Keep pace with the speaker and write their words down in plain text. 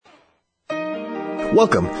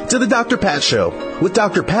Welcome to the Dr. Pat Show with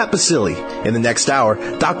Dr. Pat Basili. In the next hour,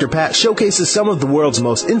 Dr. Pat showcases some of the world's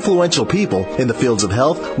most influential people in the fields of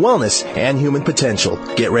health, wellness, and human potential.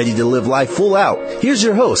 Get ready to live life full out. Here's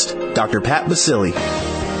your host, Dr. Pat Basili.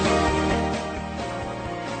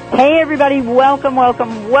 Hey everybody, welcome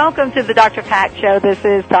to the Dr. Pat Show. This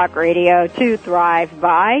is Talk Radio to Thrive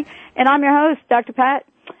By, and I'm your host, Dr. Pat.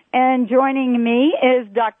 And joining me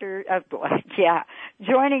on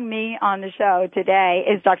the show today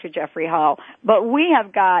is Dr. Jeffrey Hull. But we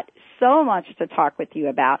have got so much to talk with you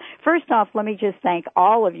about. First off, let me just thank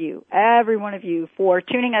all of you, every one of you, for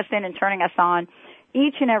tuning us in and turning us on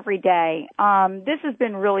each and every day. This has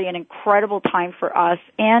been really an incredible time for us,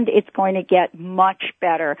 and it's going to get much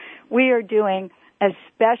better. We are doing a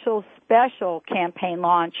special campaign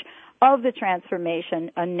launch of the Transformation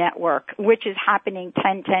Network, which is happening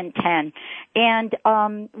 10-10-10. And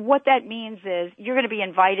what that means is you're going to be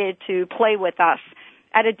invited to play with us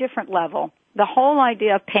at a different level. The whole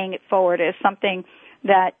idea of paying it forward is something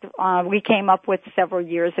that we came up with several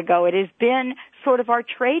years ago. It has been sort of our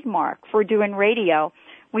trademark for doing radio.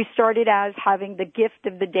 We started as having the Gift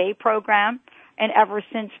of the Day program, and ever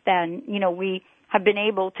since then, we have been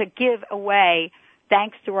able to give away,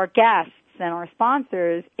 thanks to our guests and our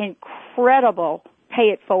sponsors, incredible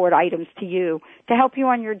pay-it-forward items to you to help you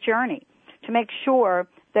on your journey, to make sure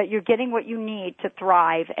that you're getting what you need to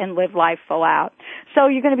thrive and live life full out. So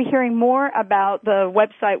you're going to be hearing more about the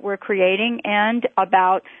website we're creating and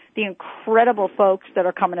about the incredible folks that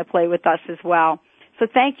are coming to play with us as well. So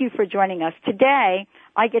thank you for joining us. Today,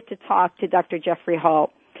 I get to talk to Dr. Jeffrey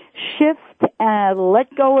Hull. Shift,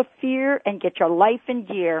 let go of fear, and get your life in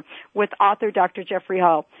gear with author Dr. Jeffrey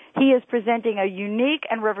Hull. He is presenting a unique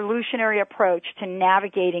and revolutionary approach to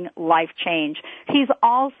navigating life change. He's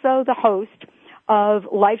also the host of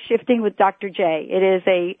Life Shifting with Dr. J. It is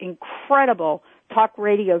an incredible talk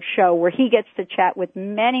radio show where he gets to chat with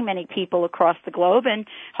many, many people across the globe, and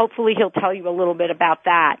hopefully he'll tell you a little bit about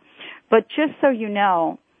that. But just so you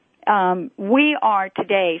know, we are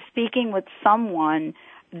today speaking with someone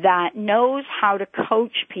that knows how to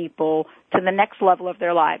coach people to the next level of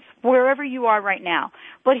their lives, wherever you are right now.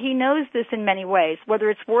 But he knows this in many ways, whether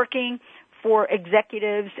it's working for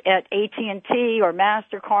executives at AT&T or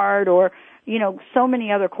MasterCard or, so many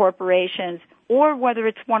other corporations, or whether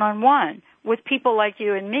it's one-on-one with people like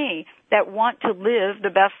you and me that want to live the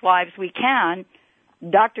best lives we can.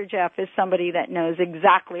 Dr. Jeff is somebody that knows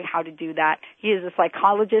exactly how to do that. He is a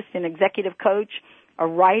psychologist, an executive coach, a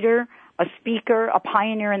writer, a speaker, a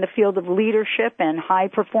pioneer in the field of leadership and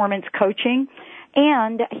high-performance coaching.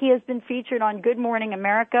 And he has been featured on Good Morning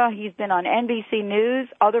America. He's been on NBC News,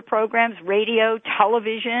 other programs, radio,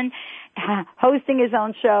 television, hosting his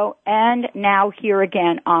own show, and now here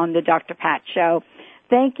again on the Dr. Pat Show.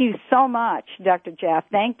 Thank you so much, Dr. Jeff.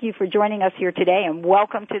 Thank you for joining us here today, and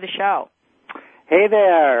welcome to the show. Hey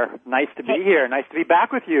there. Nice to be here. Nice to be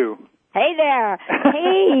back with you. Hey there.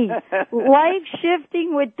 Hey, Life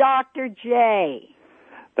Shifting with Dr. J.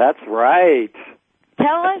 That's right.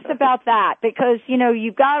 Tell us about that, because,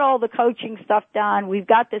 you've got all the coaching stuff done. We've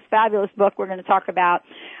got this fabulous book we're going to talk about.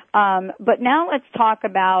 But now let's talk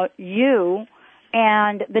about you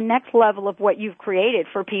and the next level of what you've created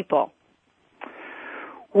for people.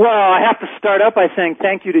 Well, I have to start out by saying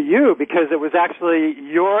thank you to you, because it was actually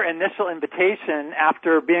your initial invitation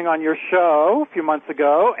after being on your show a few months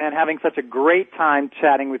ago and having such a great time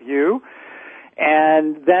chatting with you.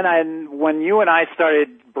 And then when you and I started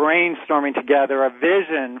brainstorming together a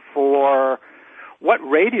vision for what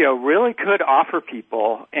radio really could offer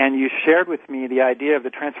people, and you shared with me the idea of the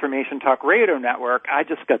Transformation Talk Radio Network, I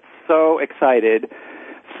just got so excited.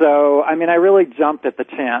 So, I really jumped at the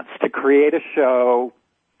chance to create a show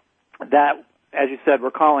that, as you said, we're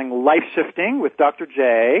calling Life Shifting with Dr.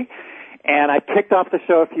 J. And I kicked off the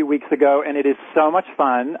show a few weeks ago, and it is so much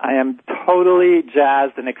fun. I am totally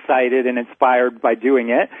jazzed and excited and inspired by doing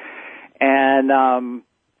it. And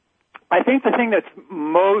I think the thing that's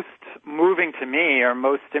most moving to me or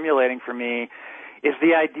most stimulating for me is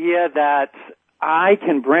the idea that I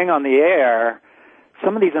can bring on the air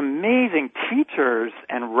some of these amazing teachers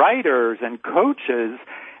and writers and coaches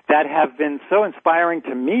that have been so inspiring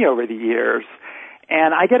to me over the years.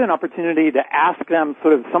 And I get an opportunity to ask them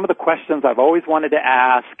sort of some of the questions I've always wanted to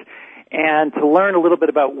ask, and to learn a little bit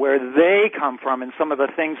about where they come from and some of the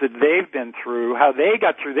things that they've been through, how they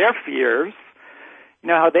got through their fears,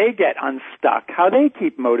 how they get unstuck, how they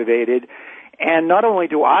keep motivated. And not only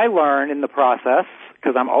do I learn in the process,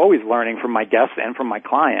 because I'm always learning from my guests and from my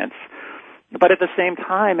clients, but at the same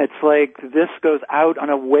time, it's like this goes out on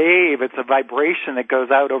a wave. It's a vibration that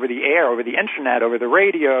goes out over the air, over the internet, over the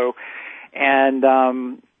radio. And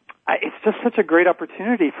it's just such a great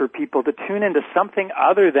opportunity for people to tune into something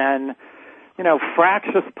other than,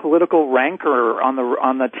 fractious political rancor on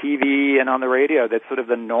the TV and on the radio that's sort of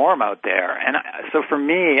the norm out there. And so for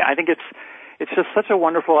me, I think it's just such a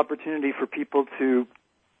wonderful opportunity for people to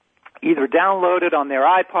either download it on their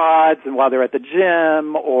iPods and while they're at the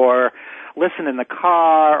gym, or listen in the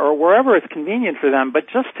car, or wherever it's convenient for them, but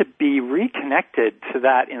just to be reconnected to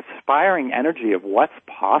that inspiring energy of what's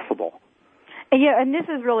possible. Yeah, and this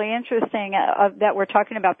is really interesting that we're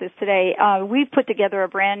talking about this today. We've put together a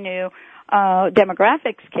brand new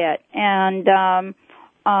demographics kit, and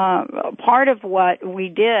part of what we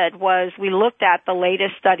did was we looked at the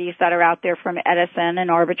latest studies that are out there from Edison and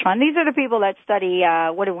Arbitron. These are the people that study,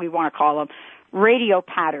 what do we want to call them? Radio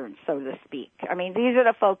patterns, so to speak. I mean, these are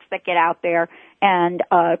the folks that get out there and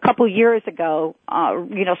a couple years ago,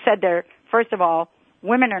 said first of all,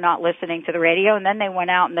 women are not listening to the radio, and then they went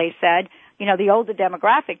out and they said, the older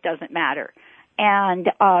demographic doesn't matter. And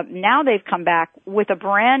now they've come back with a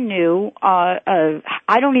brand new,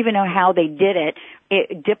 I don't even know how they did it.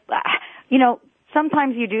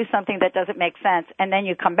 Sometimes you do something that doesn't make sense, and then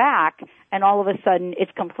you come back, and all of a sudden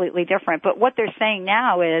it's completely different. But what they're saying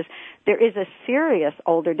now is there is a serious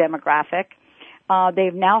older demographic.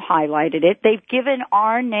 They've now highlighted it. They've given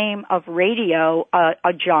our name of radio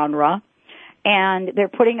a genre, and they're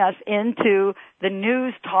putting us into the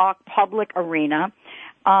news talk public arena.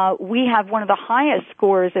 We have one of the highest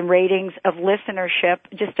scores and ratings of listenership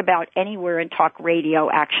just about anywhere in talk radio,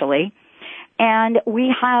 actually. And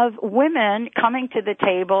we have women coming to the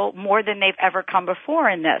table more than they've ever come before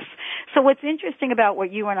in this. So what's interesting about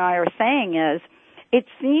what you and I are saying is it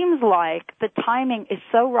seems like the timing is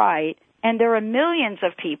so right, and there are millions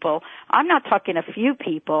of people, I'm not talking a few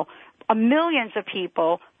people, millions of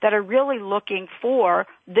people that are really looking for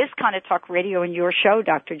this kind of talk radio in your show,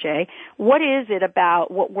 Dr. J. What is it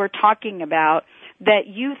about what we're talking about that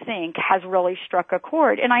you think has really struck a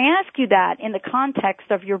chord? And I ask you that in the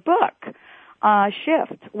context of your book,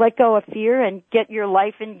 Shift, Let Go of Fear and Get Your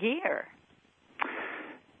Life in Gear.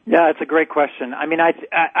 Yeah, it's a great question. I mean, I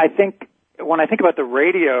think when I think about the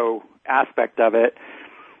radio aspect of it,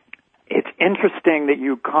 it's interesting that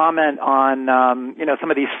you comment on,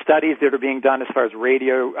 some of these studies that are being done as far as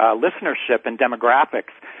radio listenership and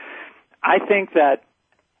demographics. I think that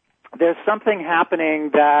there's something happening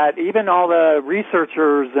that even all the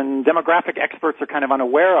researchers and demographic experts are kind of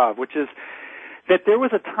unaware of, which is that there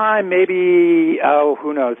was a time maybe,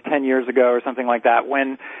 10 years ago or something like that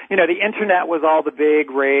when, the internet was all the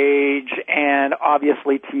big rage, and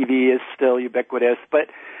obviously TV is still ubiquitous. But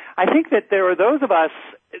I think that there were those of us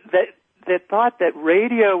that thought that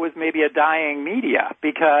radio was maybe a dying media,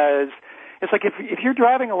 because it's like if you're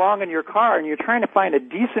driving along in your car and you're trying to find a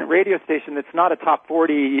decent radio station that's not a top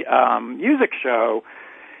 40 music show,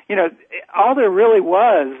 all there really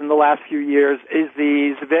was in the last few years is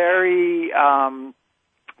these very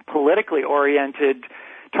politically oriented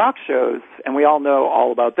talk shows, and we all know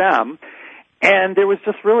all about them. And there was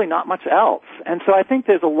just really not much else. And so I think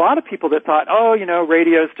there's a lot of people that thought,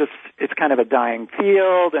 radio's it's kind of a dying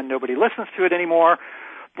field and nobody listens to it anymore.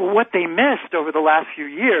 But what they missed over the last few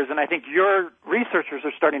years, and I think your researchers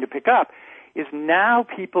are starting to pick up, is now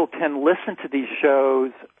people can listen to these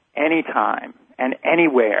shows anytime and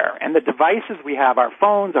anywhere. And the devices we have, our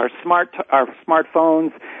phones, our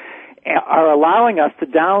smartphones, are allowing us to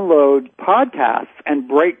download podcasts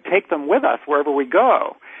and take them with us wherever we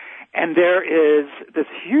go. And there is this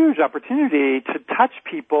huge opportunity to touch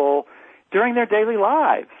people during their daily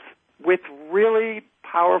lives with really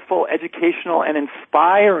powerful, educational, and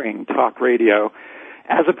inspiring talk radio,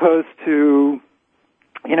 as opposed to,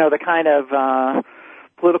 the kind of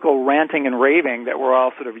political ranting and raving that we're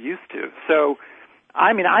all sort of used to. So,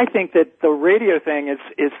 I think that the radio thing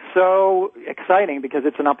is so exciting because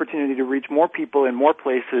it's an opportunity to reach more people in more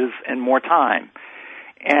places and more time.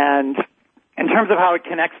 And in terms of how it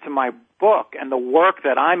connects to my book and the work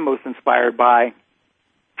that I'm most inspired by,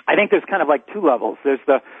 I think there's kind of like two levels. There's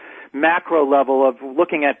the macro level of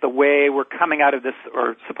looking at the way we're coming out of this,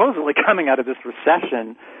 or supposedly coming out of this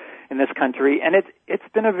recession in this country, and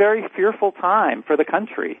it's been a very fearful time for the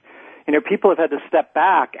country. People have had to step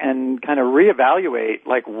back and kind of reevaluate,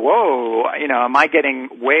 like, whoa, am I getting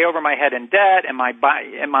way over my head in debt? Am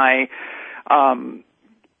I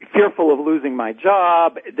fearful of losing my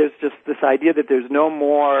job? There's just this idea that there's no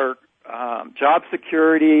more job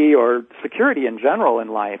security or security in general in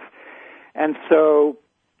life. And so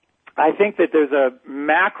I think that there's a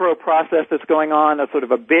macro process that's going on, a sort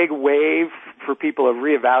of a big wave for people of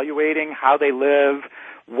reevaluating how they live,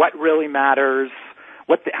 what really matters,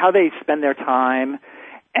 how they spend their time.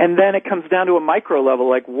 And then it comes down to a micro level,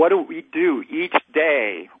 like what do we do each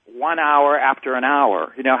day, 1 hour after an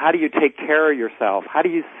hour? You know, how do you take care of yourself? How do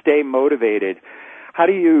you stay motivated? How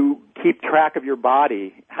do you keep track of your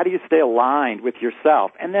body? How do you stay aligned with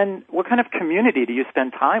yourself? And then what kind of community do you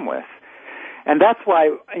spend time with? And that's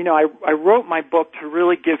why, you know, I wrote my book to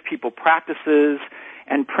really give people practices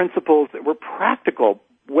and principles that were practical,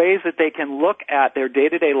 ways that they can look at their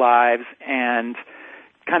day-to-day lives and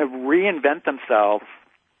kind of reinvent themselves,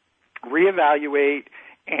 reevaluate,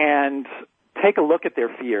 and take a look at their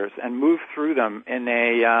fears and move through them in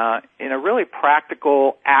a really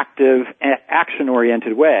practical, active,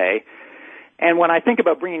 action-oriented way. And when I think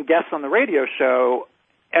about bringing guests on the radio show,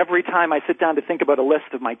 every time I sit down to think about a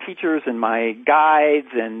list of my teachers and my guides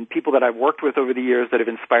and people that I've worked with over the years that have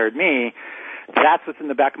inspired me, that's what's in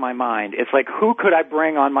the back of my mind. It's like, who could I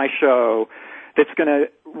bring on my show that's going to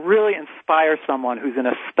really inspire someone who's in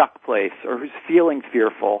a stuck place or who's feeling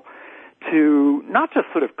fearful to not just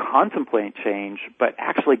sort of contemplate change, but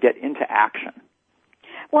actually get into action.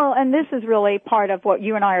 Well, and this is really part of what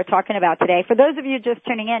you and I are talking about today. For those of you just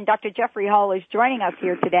tuning in, Dr. Jeffrey Hull is joining us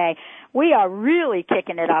here today. We are really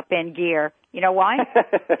kicking it up in gear. You know why?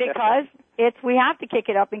 Because we have to kick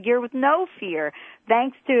it up in gear with no fear,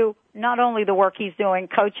 thanks to not only the work he's doing,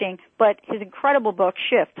 coaching, but his incredible book,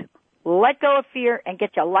 Shift. Let go of fear and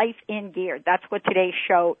get your life in gear. That's what today's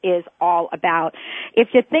show is all about.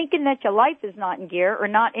 If you're thinking that your life is not in gear or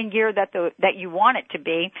not in gear that you want it to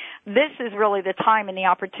be, this is really the time and the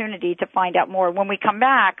opportunity to find out more. When we come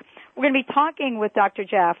back, we're going to be talking with Dr.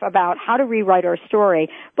 Jeff about how to rewrite our story.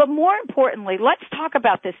 But more importantly, let's talk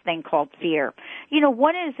about this thing called fear. You know,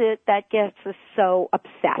 what is it that gets us so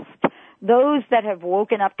obsessed? Those that have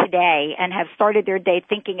woken up today and have started their day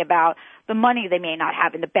thinking about the money they may not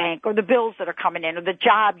have in the bank or the bills that are coming in or the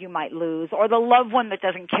job you might lose or the loved one that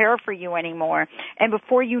doesn't care for you anymore. And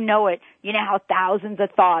before you know it, you now have thousands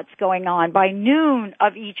of thoughts going on. By noon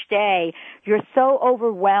of each day, you're so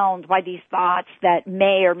overwhelmed by these thoughts that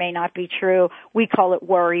may or may not be true. We call it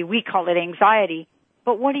worry. We call it anxiety.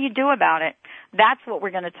 But what do you do about it? That's what we're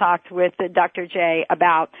going to talk with Dr. J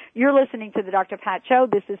about. You're listening to the Dr. Pat Show.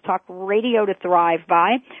 This is Talk Radio to Thrive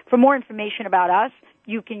By. For more information about us,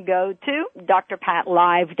 you can go to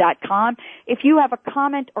drpatlive.com. If you have a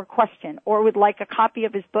comment or question or would like a copy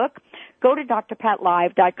of his book, go to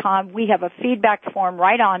drpatlive.com. We have a feedback form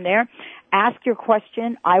right on there. Ask your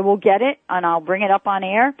question. I will get it, and I'll bring it up on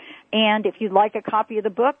air. And if you'd like a copy of the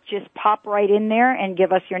book, just pop right in there and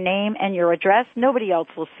give us your name and your address. Nobody else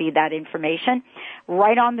will see that information.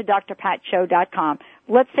 Right on the drpatshow.com.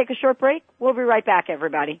 Let's take a short break. We'll be right back,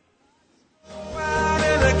 everybody.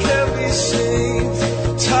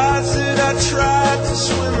 Tides that I tried to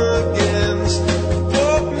swim against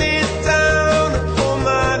broke me down upon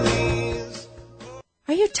my knees.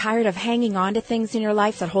 Are you tired of hanging on to things in your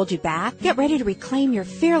life that hold you back? Get ready to reclaim your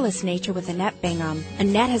fearless nature with Annette Bingham.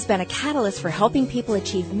 Annette has been a catalyst for helping people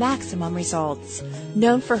achieve maximum results.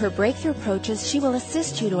 Known for her breakthrough approaches, she will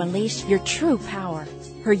assist you to unleash your true power.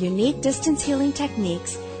 Her unique distance healing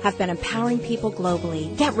techniques have been empowering people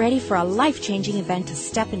globally. Get ready for a life-changing event to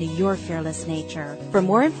step into your fearless nature. For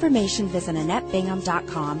more information, visit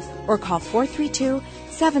AnnetteBingham.com or call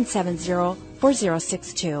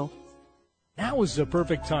 432-770-4062. Now is the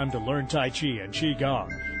perfect time to learn Tai Chi and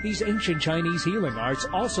Qigong. These ancient Chinese healing arts,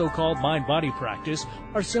 also called mind-body practice,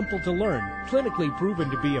 are simple to learn, clinically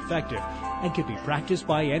proven to be effective, and can be practiced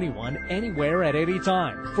by anyone, anywhere, at any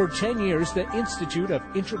time. For 10 years, the Institute of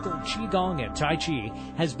Integral Qigong and Tai Chi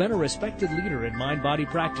has been a respected leader in mind-body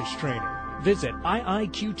practice training. Visit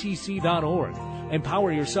iiqtc.org.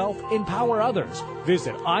 Empower yourself, empower others.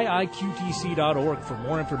 Visit iiqtc.org for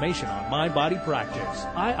more information on mind-body practice.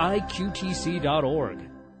 iiqtc.org.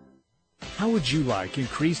 How would you like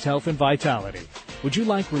increased health and vitality? Would you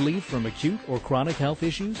like relief from acute or chronic health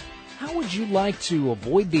issues? How would you like to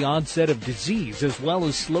avoid the onset of disease as well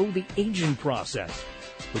as slow the aging process?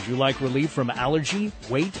 Would you like relief from allergy,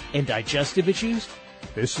 weight, and digestive issues?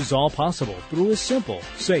 This is all possible through a simple,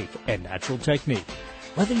 safe, and natural technique.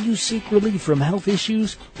 Whether you seek relief from health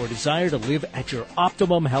issues or desire to live at your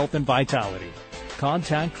optimum health and vitality,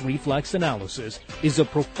 contact reflex analysis is a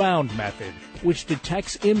profound method which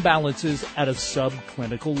detects imbalances at a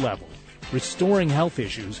subclinical level, restoring health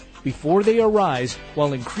issues before they arise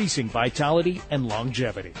while increasing vitality and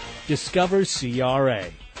longevity. Discover CRA.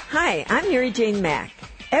 Hi, I'm Mary Jane Mack.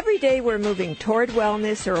 Every day we're moving toward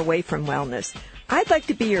wellness or away from wellness. I'd like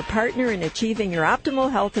to be your partner in achieving your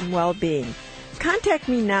optimal health and well-being. Contact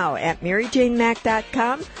me now at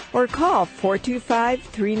maryjanemack.com or call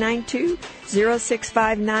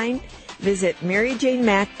 425-392-0659. Visit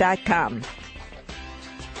maryjanemack.com.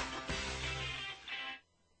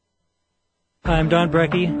 I'm Don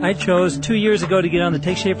Brecky. I chose 2 years ago to get on the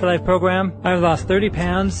Take Shape for Life program. I've lost 30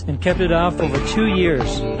 pounds and kept it off over 2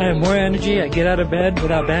 years. I have more energy. I get out of bed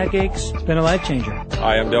without backaches. It's been a life changer.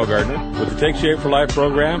 Hi, I'm Dale Gardner. With the Take Shape for Life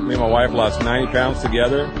program, me and my wife lost 90 pounds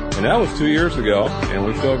together, and that was 2 years ago, and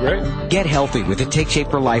we feel great. Get healthy with the Take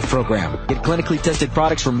Shape for Life program. Get clinically tested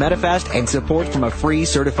products from Medifast and support from a free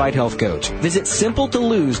certified health coach. Visit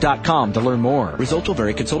simpletolose.com to learn more. Results will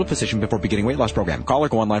vary. Consult a physician before beginning weight loss program. Call or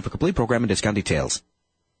go online for complete program and discount details.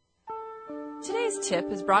 Today's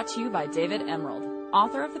tip is brought to you by David Emerald,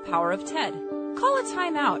 author of The Power of TED. Call a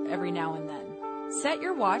timeout every now and then. Set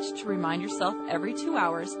your watch to remind yourself every 2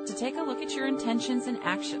 hours to take a look at your intentions and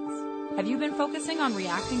actions. Have you been focusing on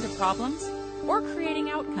reacting to problems or creating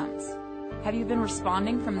outcomes? Have you been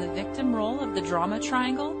responding from the victim role of the drama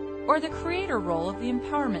triangle or the creator role of the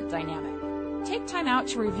empowerment dynamic? Take time out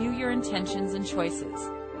to review your intentions and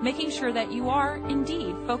choices, making sure that you are,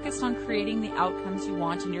 indeed, focused on creating the outcomes you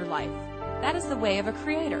want in your life. That is the way of a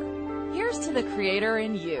creator. Here's to the creator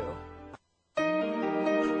in you.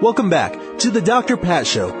 Welcome back to the Dr. Pat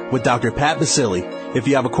Show with Dr. Pat Basili. If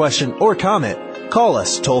you have a question or comment, call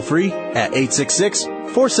us toll-free at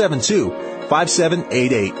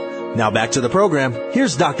 866-472-5788. Now back to the program.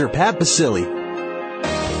 Here's Dr. Pat Basili.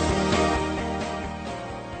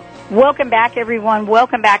 Welcome back, everyone.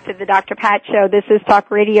 Welcome back to the Dr. Pat Show. This is Talk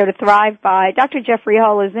Radio to Thrive by Dr. Jeffrey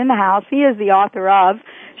Hull is in the house. He is the author of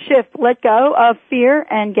Shift, Let Go of Fear,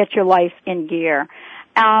 and Get Your Life in Gear.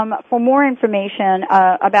 For more information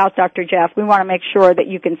about Dr. Jeff, we want to make sure that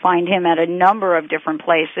you can find him at a number of different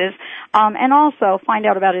places, and also find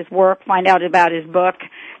out about his work, find out about his book,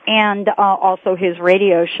 and also his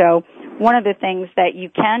radio show. One of the things that you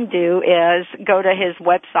can do is go to his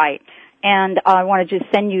website, and I want to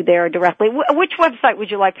just send you there directly. Which website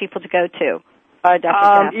would you like people to go to, Dr.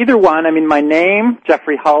 Jeff? Either one. I mean, my name,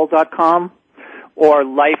 jeffreyhull.com, or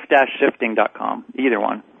life-shifting.com. Either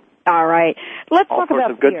one. All right. Let's talk about fear. All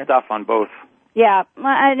sorts of good stuff on both. Yeah,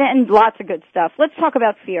 and lots of good stuff. Let's talk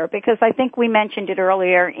about fear, because I think we mentioned it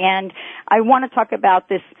earlier, and I want to talk about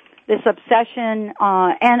this obsession,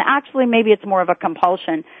 and actually maybe it's more of a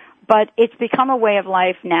compulsion, but it's become a way of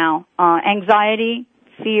life now. Anxiety,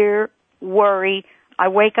 fear, worry. I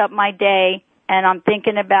wake up my day, and I'm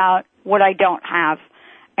thinking about what I don't have.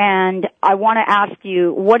 And I want to ask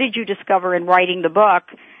you, what did you discover in writing the book?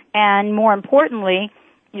 And more importantly,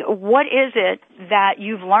 what is it that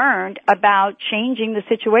you've learned about changing the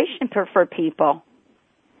situation for people?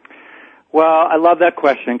 Well, I love that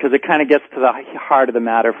question because it kind of gets to the heart of the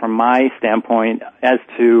matter from my standpoint as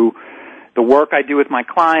to the work I do with my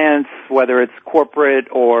clients, whether it's corporate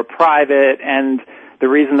or private, and the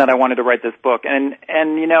reason that I wanted to write this book. And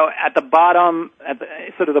you know, at the bottom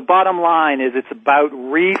line is it's about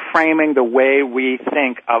reframing the way we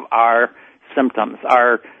think of our symptoms,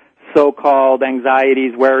 our so-called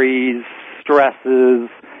anxieties, worries, stresses.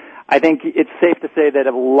 I think it's safe to say that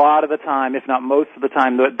a lot of the time, if not most of the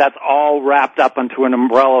time, that's all wrapped up into an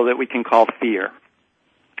umbrella that we can call fear.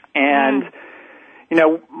 And, you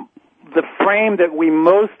know, the frame that we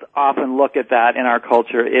most often look at that in our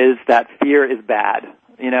culture is that fear is bad.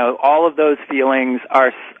 You know, all of those feelings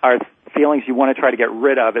are feelings you want to try to get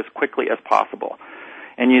rid of as quickly as possible.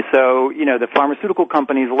 And the pharmaceutical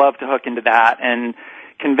companies love to hook into that and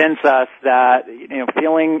convince us that,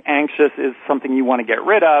 feeling anxious is something you want to get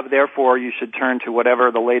rid of, therefore you should turn to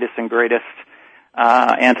whatever the latest and greatest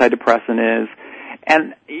antidepressant is.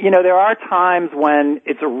 And, there are times when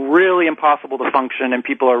it's really impossible to function and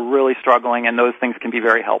people are really struggling, and those things can be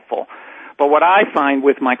very helpful. But what I find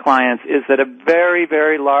with my clients is that a very,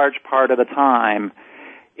 very large part of the time,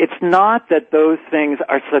 it's not that those things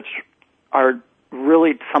are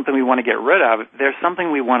really something we want to get rid of. They're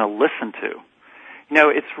something we want to listen to.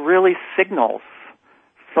 It's really signals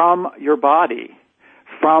from your body,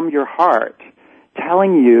 from your heart,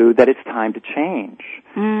 telling you that it's time to change.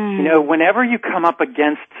 Whenever you come up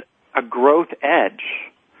against a growth edge,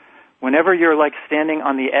 whenever you're like standing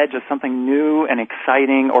on the edge of something new and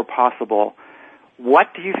exciting or possible,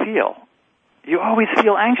 what do you feel? You always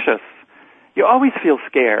feel anxious. You always feel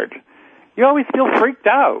scared. You always feel freaked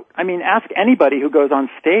out. I mean, ask anybody who goes on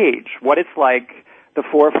stage what it's like the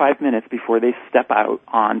 4 or 5 minutes before they step out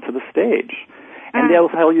onto the stage. And they'll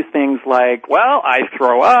tell you things like, well, I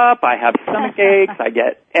throw up, I have stomach aches, I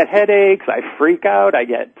get headaches, I freak out, I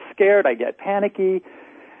get scared, I get panicky.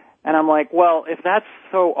 And I'm like, well, if that's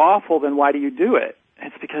so awful, then why do you do it?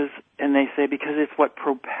 It's because it's what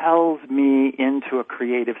propels me into a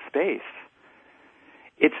creative space.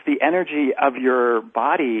 It's the energy of your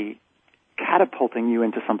body catapulting you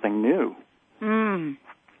into something new.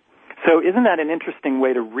 So So isn't that an interesting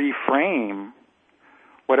way to reframe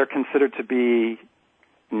what are considered to be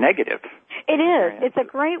negative? It is. It's a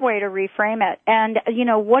great way to reframe it. And,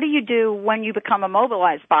 what do you do when you become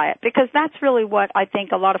immobilized by it? Because that's really what I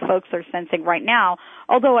think a lot of folks are sensing right now.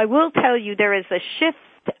 Although I will tell you there is a shift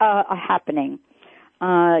happening,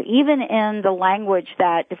 even in the language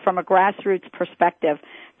that, from a grassroots perspective,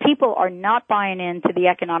 people are not buying into the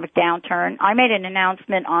economic downturn. I made an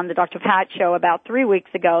announcement on the Dr. Pat show about 3 weeks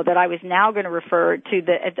ago that I was now going to refer to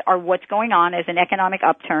what's going on as an economic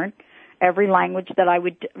upturn, every language that I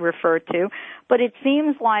would refer to. But it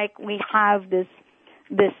seems like we have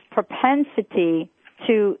this propensity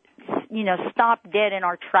to, stop dead in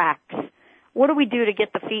our tracks. What do we do to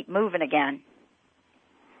get the feet moving again?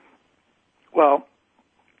 Well,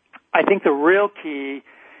 I think the real key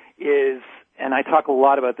is, and I talk a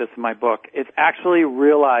lot about this in my book, it's actually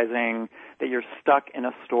realizing that you're stuck in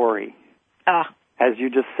a story. As you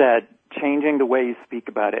just said, changing the way you speak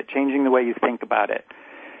about it, changing the way you think about it.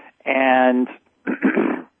 And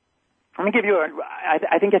let me give you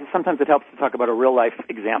I think sometimes it helps to talk about a real-life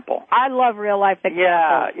example. I love real-life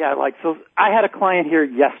examples. Yeah, so I had a client here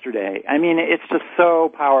yesterday. I mean, it's just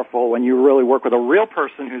so powerful when you really work with a real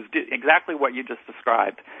person who's exactly what you just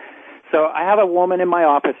described. So I have a woman in my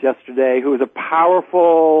office yesterday who is a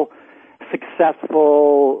powerful,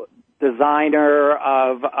 successful designer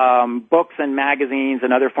of books and magazines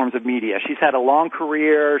and other forms of media. She's had a long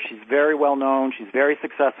career. She's very well known. She's very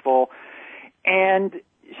successful. And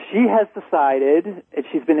she has decided, and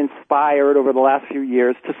she's been inspired over the last few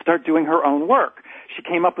years, to start doing her own work. She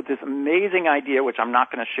came up with this amazing idea, which I'm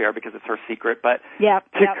not going to share because it's her secret, but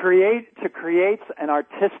to create an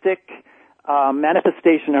artistic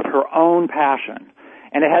manifestation of her own passion.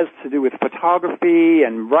 And it has to do with photography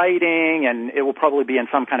and writing, and it will probably be in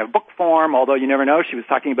some kind of book form, although you never know. She was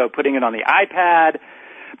talking about putting it on the iPad,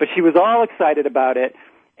 but she was all excited about it.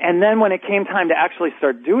 And then when it came time to actually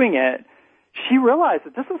start doing it, she realized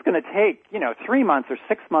that this was going to take, 3 months or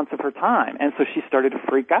 6 months of her time. And so she started to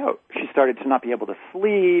freak out. She started to not be able to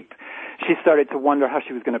sleep. She started to wonder how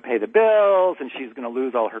she was going to pay the bills, and she was going to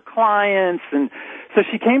lose all her clients. And so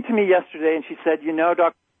she came to me yesterday and she said,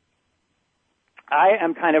 Doc, I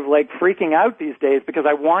am kind of like freaking out these days because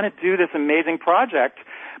I want to do this amazing project,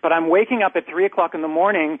 but I'm waking up at 3 o'clock in the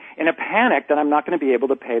morning in a panic that I'm not going to be able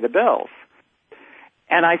to pay the bills.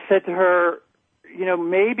 And I said to her,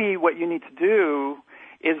 maybe what you need to do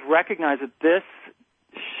is recognize that this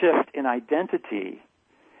shift in identity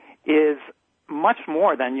is much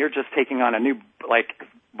more than you're just taking on a new,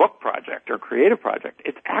 book project or creative project.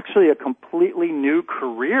 It's actually a completely new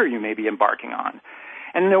career you may be embarking on.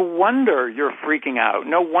 And no wonder you're freaking out.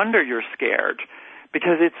 No wonder you're scared,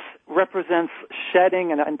 because it represents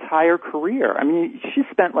shedding an entire career. I mean, she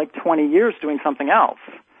spent 20 years doing something else.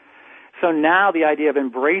 So now the idea of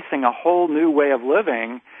embracing a whole new way of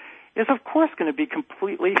living is, of course, going to be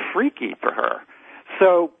completely freaky for her.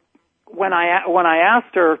 So when I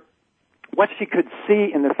asked her what she could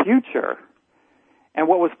see in the future and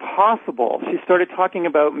what was possible, she started talking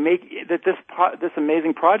about that this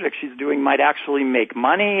amazing project she's doing might actually make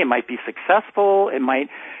money, it might be successful, it might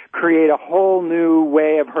create a whole new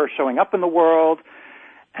way of her showing up in the world.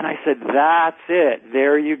 And I said, that's it.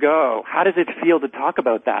 There you go. How does it feel to talk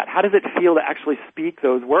about that? How does it feel to actually speak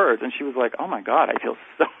those words? And she was like, oh my God, I feel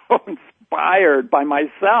so inspired by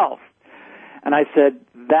myself. And I said,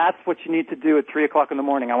 that's what you need to do at 3 o'clock in the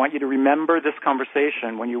morning. I want you to remember this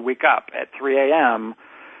conversation when you wake up at 3 a.m.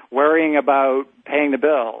 worrying about paying the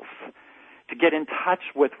bills, to get in touch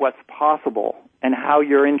with what's possible and how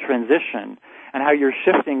you're in transition and how you're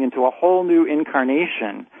shifting into a whole new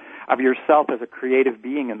incarnation of yourself as a creative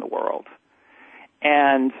being in the world.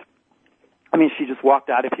 And, I mean, she just walked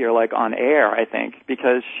out of here on air, I think,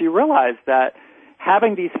 because she realized that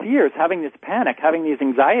having these fears, having this panic, having these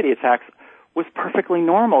anxiety attacks was perfectly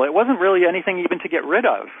normal. It wasn't really anything even to get rid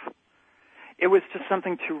of. It was just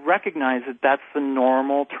something to recognize that that's the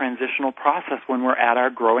normal transitional process when we're at our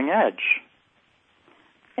growing edge.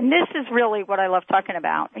 And this is really what I love talking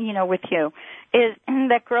about, with you, is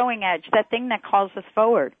that growing edge, that thing that calls us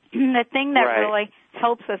forward, that thing that really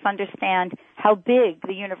helps us understand how big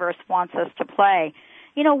the universe wants us to play.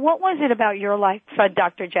 What was it about your life,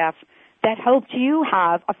 Dr. Jeff, that helped you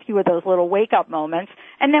have a few of those little wake-up moments,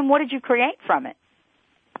 and then what did you create from it?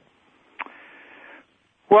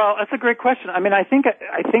 Well, that's a great question. I mean, I think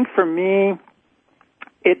for me,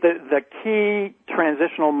 the key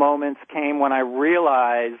transitional moments came when I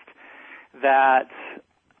realized that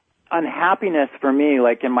unhappiness for me,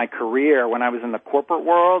 in my career when I was in the corporate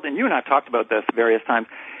world, and you and I have talked about this various times,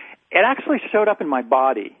 it actually showed up in my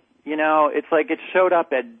body. You know, it's like it showed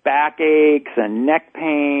up at backaches and neck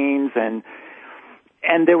pains, and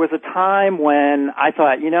there was a time when I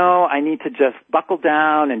thought, you know, I need to just buckle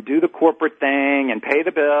down and do the corporate thing and pay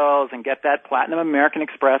the bills and get that Platinum American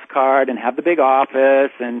Express card and have the big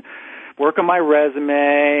office and work on my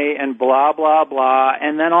resume and blah, blah, blah.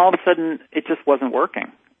 And then all of a sudden, it just wasn't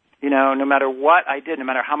working. You know, no matter what I did, no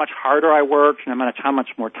matter how much harder I worked, no matter how much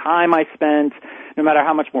more time I spent, no matter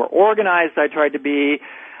how much more organized I tried to be,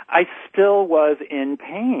 I still was in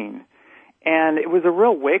pain. And it was a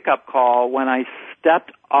real wake-up call when I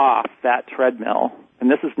stepped off that treadmill,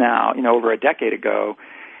 and this is now, you know, over a decade ago,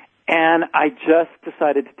 and I just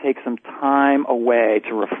decided to take some time away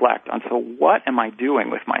to reflect on, so what am I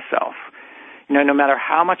doing with myself? You know, no matter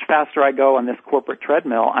how much faster I go on this corporate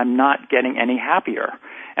treadmill, I'm not getting any happier.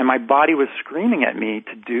 And my body was screaming at me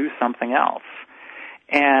to do something else.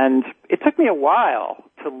 And it took me a while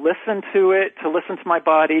to listen to it, to listen to my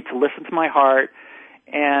body, to listen to my heart,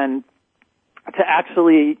 and to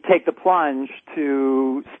actually take the plunge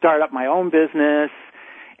to start up my own business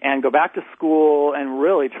and go back to school and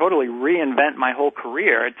really totally reinvent my whole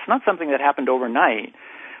career. It's not something that happened overnight.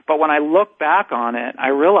 But when I look back on it, I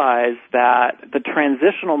realize that the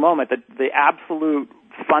transitional moment, the absolute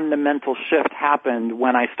fundamental shift happened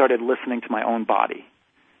when I started listening to my own body.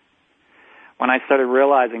 When I started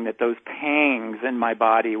realizing that those pangs in my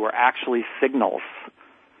body were actually signals.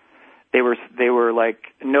 They were like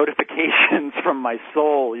notifications from my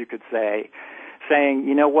soul, you could say, saying,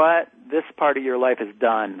 you know what, this part of your life is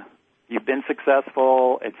done. You've been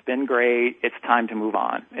successful. It's been great. It's time to move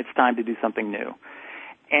on. It's time to do something new.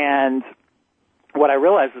 And what I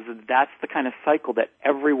realized is that that's the kind of cycle that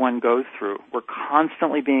everyone goes through. We're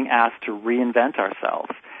constantly being asked to reinvent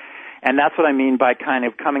ourselves. And that's what I mean by kind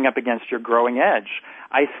of coming up against your growing edge.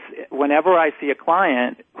 Whenever I see a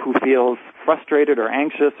client who feels frustrated or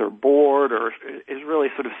anxious or bored or is really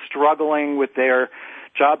sort of struggling with their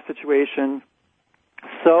job situation,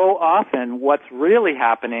 so often what's really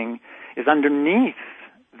happening is underneath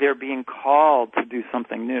they're being called to do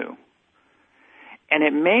something new. And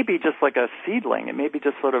it may be just like a seedling. It may be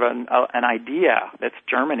just sort of an idea that's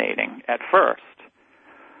germinating at first.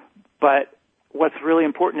 But what's really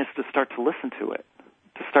important is to start to listen to it,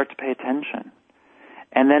 to start to pay attention.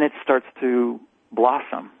 And then it starts to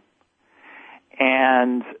blossom.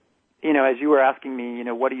 And, you know, as you were asking me, you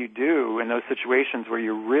know, what do you do in those situations where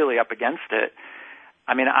you're really up against it?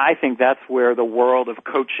 I mean, I think that's where the world of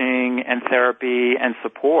coaching and therapy and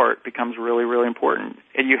support becomes really, really important.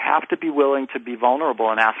 And you have to be willing to be vulnerable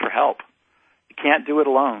and ask for help. You can't do it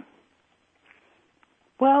alone.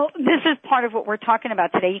 Well, this is part of what we're talking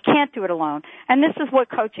about today. You can't do it alone. And this is what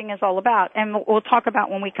coaching is all about, and we'll talk about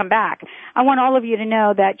when we come back. I want all of you to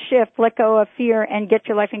know that shift, let go of fear, and get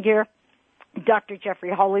your life in gear. Dr.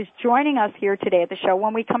 Jeffrey Hull is joining us here today at the show.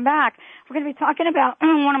 When we come back, we're going to be talking about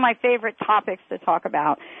one of my favorite topics to talk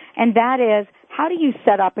about, and that is how do you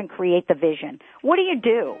set up and create the vision? What do you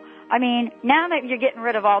do? I mean, now that you're getting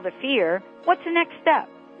rid of all the fear, what's the next step?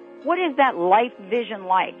 What is that life vision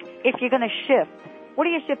like if you're going to shift? What are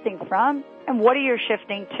you shifting from, and what are you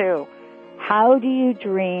shifting to? How do you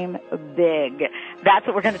dream big? That's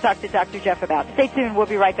what we're going to talk to Dr. Jeff about. Stay tuned. We'll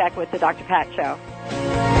be right back with the Dr. Pat Show.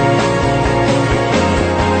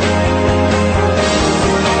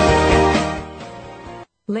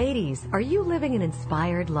 Ladies, are you living an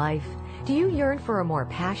inspired life? Do you yearn for a more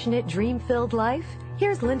passionate, dream-filled life?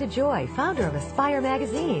 Here's Linda Joy, founder of Aspire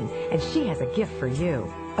Magazine, and she has a gift for you.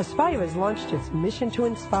 Aspire has launched its Mission to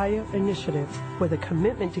Inspire initiative with a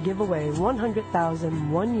commitment to give away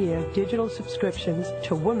 100,000 one-year digital subscriptions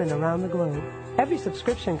to women around the globe. Every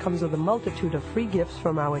subscription comes with a multitude of free gifts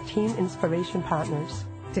from our Team Inspiration partners.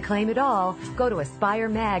 To claim it all, go to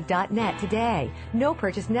aspiremag.net today. No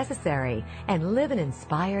purchase necessary. And live an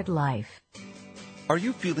inspired life. Are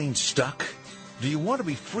you feeling stuck? Do you want to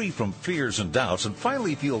be free from fears and doubts and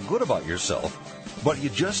finally feel good about yourself, but you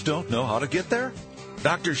just don't know how to get there?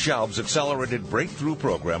 Dr. Schaub's Accelerated Breakthrough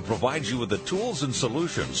Program provides you with the tools and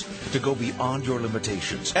solutions to go beyond your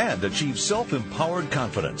limitations and achieve self-empowered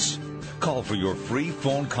confidence. Call for your free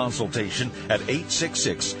phone consultation at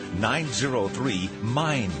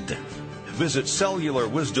 866-903-MIND. Visit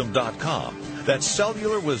cellularwisdom.com. That's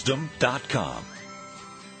cellularwisdom.com.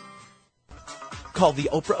 Called the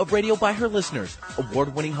Oprah of radio by her listeners,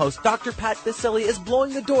 award-winning host Dr. Pat Baccili is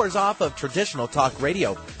blowing the doors off of traditional talk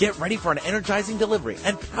radio. Get ready for an energizing delivery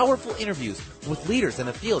and powerful interviews with leaders in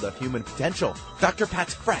the field of human potential. Dr.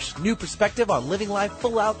 Pat's fresh, new perspective on living life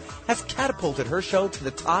full out has catapulted her show to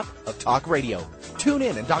the top of talk radio. Tune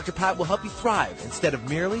in and Dr. Pat will help you thrive instead of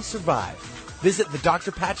merely survive. Visit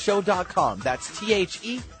thedrpatshow.com. That's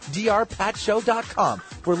THEDRPatshow.com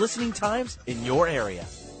for listening times in your area.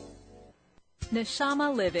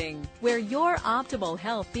 Neshama Living, where your optimal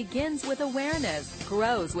health begins with awareness,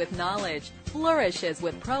 grows with knowledge, flourishes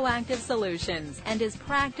with proactive solutions, and is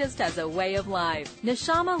practiced as a way of life.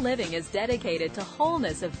 Neshama Living is dedicated to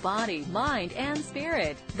wholeness of body, mind, and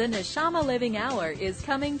spirit. The Neshama Living Hour is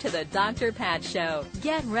coming to the Dr. Pat Show.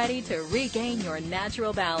 Get ready to regain your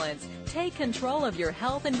natural balance. Take control of your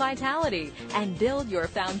health and vitality and build your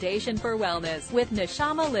foundation for wellness with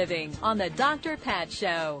Neshama Living on the Dr. Pat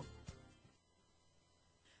Show.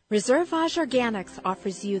 Reservage Organics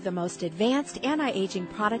offers you the most advanced anti-aging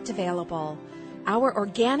product available. Our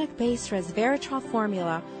organic-based resveratrol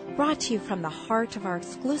formula, brought to you from the heart of our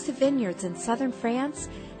exclusive vineyards in southern France,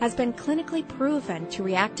 has been clinically proven to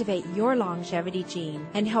reactivate your longevity gene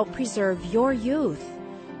and help preserve your youth.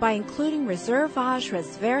 By including Reservage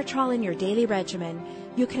resveratrol in your daily regimen,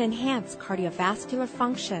 you can enhance cardiovascular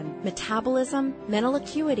function, metabolism, mental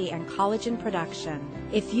acuity, and collagen production.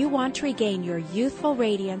 If you want to regain your youthful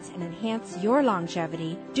radiance and enhance your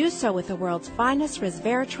longevity, do so with the world's finest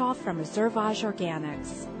resveratrol from Reservage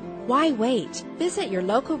Organics. Why wait? Visit your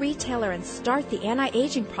local retailer and start the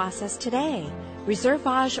anti-aging process today.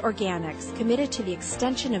 Reservage Organics, committed to the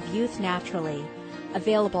extension of youth naturally.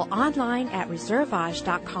 Available online at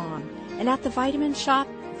reservage.com and at the Vitamin Shop,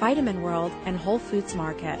 Vitamin World, and Whole Foods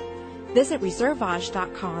Market. Visit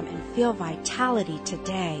reservage.com and feel vitality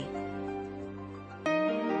today.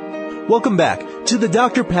 Welcome back to the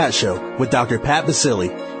Dr. Pat Show with Dr. Pat Basili.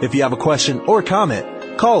 If you have a question or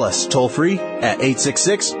comment, call us toll-free at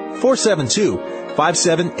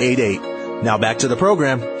 866-472-5788. Now back to the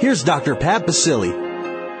program. Here's Dr. Pat Basili.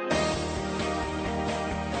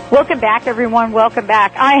 Welcome back, everyone. Welcome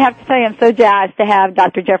back. I have to say I'm so jazzed to have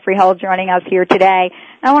Dr. Jeffrey Hull joining us here today.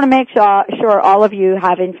 I want to make sure all of you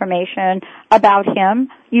have information about him.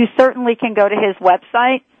 You certainly can go to his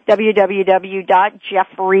website,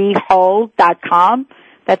 www.jeffreyhull.com.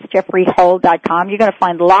 That's jeffreyhull.com. You're going to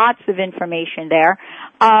find lots of information there.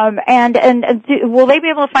 And will they be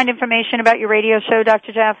able to find information about your radio show,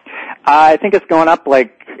 Dr. Jeff? I think it's going up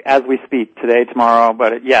as we speak, today, tomorrow,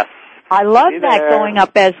 but yes. I love that going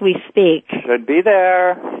up as we speak. Should be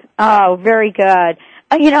there. Oh, very good.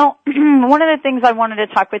 One of the things I wanted to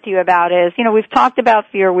talk with you about is, we've talked about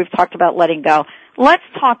fear, we've talked about letting go. Let's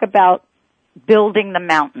talk about building the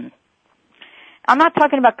mountain. I'm not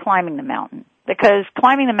talking about climbing the mountain, because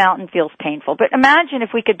climbing the mountain feels painful. But imagine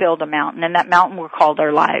if we could build a mountain, and that mountain were called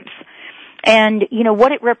our lives. And,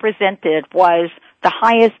 what it represented was the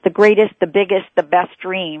highest, the greatest, the biggest, the best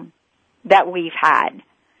dream that we've had.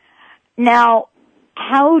 Now,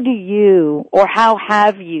 how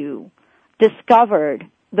have you discovered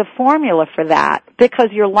the formula for that?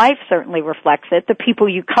 Because your life certainly reflects it. The people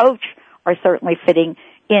you coach are certainly fitting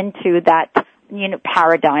into that,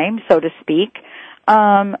 paradigm, so to speak.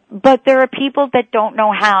 But there are people that don't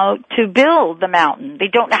know how to build the mountain. They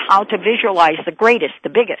don't know how to visualize the greatest, the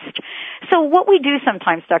biggest. So what we do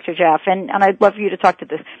sometimes, Dr. Jeff, and I'd love for you to talk to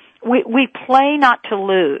this, we play not to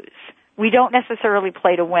lose. We don't necessarily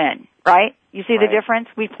play to win, right? You see the difference?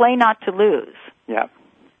 We play not to lose. Yeah.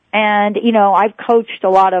 And, I've coached a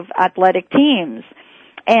lot of athletic teams.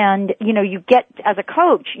 And, you get, as a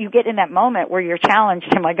coach, you get in that moment where you're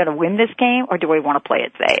challenged, am I going to win this game or do I want to play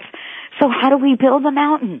it safe? So how do we build a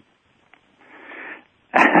mountain?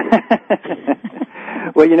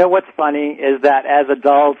 Well, what's funny is that as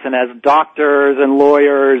adults and as doctors and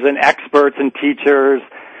lawyers and experts and teachers,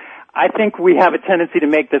 I think we have a tendency to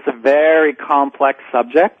make this a very complex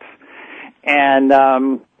subject. And, I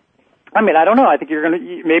don't know. I think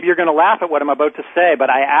maybe you're going to laugh at what I'm about to say, but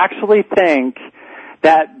I actually think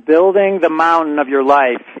that building the mountain of your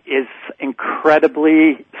life is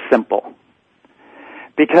incredibly simple.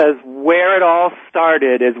 Because where it all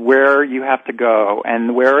started is where you have to go,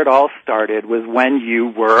 and where it all started was when you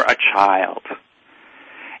were a child.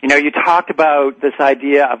 You talked about this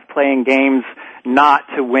idea of playing games not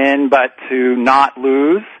to win, but to not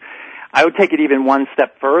lose. I would take it even one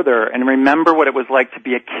step further and remember what it was like to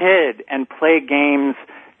be a kid and play games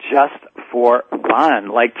just for fun,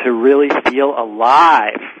 like to really feel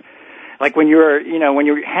alive. Like when you're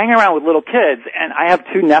hanging around with little kids, and I have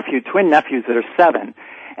twin nephews that are 7,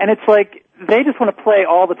 and it's like they just want to play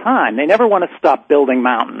all the time. They never want to stop building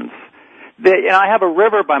mountains. I have a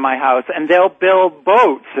river by my house, and they'll build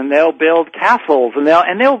boats, and they'll build castles, you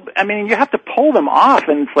have to pull them off,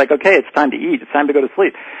 and it's like, okay, it's time to eat, it's time to go to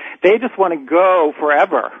sleep. They just want to go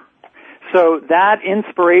forever. So that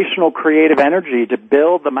inspirational creative energy to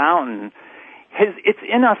build the mountain, it's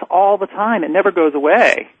in us all the time. It never goes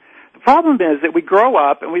away. The problem is that we grow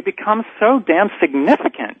up and we become so damn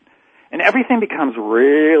significant. And everything becomes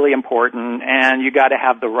really important, and you got to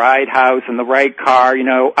have the right house and the right car. You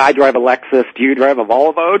know, I drive a Lexus. Do you drive a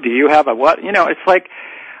Volvo? Do you have a what? You know, it's like,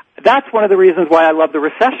 that's one of the reasons why I love the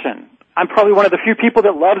recession. I'm probably one of the few people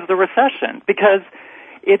that loves the recession, because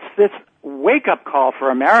it's this wake-up call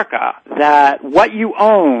for America that what you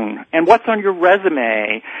own and what's on your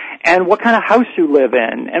resume and what kind of house you live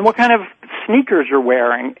in and what kind of sneakers you're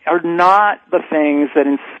wearing are not the things that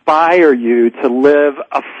inspire you to live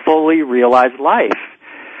a fully realized life.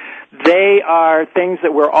 They are things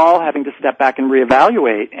that we're all having to step back and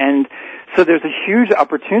reevaluate. And so there's a huge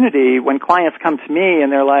opportunity when clients come to me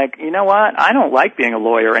and they're like, you know what, I don't like being a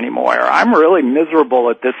lawyer anymore. I'm really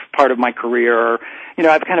miserable at this part of my career. You know,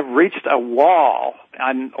 I've kind of reached a wall,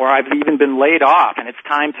 or I've even been laid off, and it's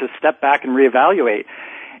time to step back and reevaluate.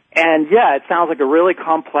 And yeah, it sounds like a really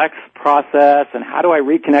complex process, and how do I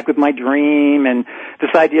reconnect with my dream, and this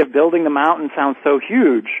idea of building the mountain sounds so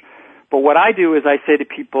huge. But what I do is I say to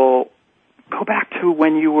people, go back to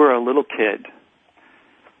when you were a little kid.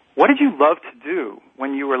 What did you love to do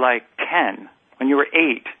when you were like 10, when you were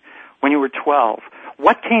 8, when you were 12?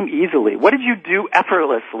 What came easily? What did you do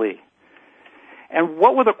effortlessly? And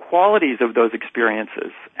what were the qualities of those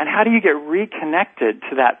experiences? And how do you get reconnected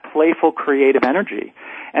to that playful, creative energy?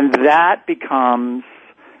 And that becomes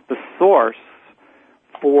the source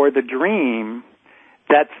for the dream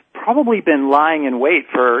that's probably been lying in wait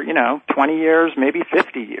for, 20 years, maybe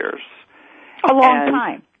 50 years. A long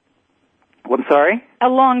time. I'm sorry? A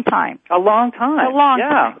long time. A long time. A long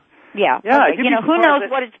time. Yeah. Yeah. Okay. Who knows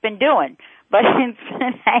what it's been doing, but it's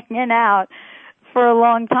been hanging out for a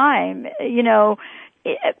long time.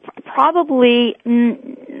 Probably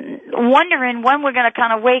wondering when we're going to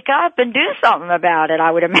kind of wake up and do something about it,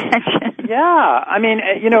 I would imagine. Yeah. I mean,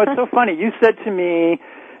 it's so funny. You said to me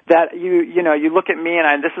that you look at me, and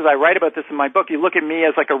I write about this in my book, you look at me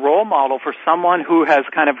as like a role model for someone who has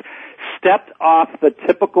kind of stepped off the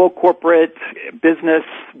typical corporate business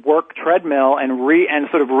work treadmill and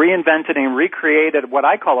sort of reinvented and recreated what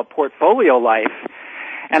I call a portfolio life.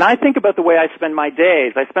 And I think about the way I spend my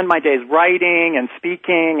days. I spend my days writing and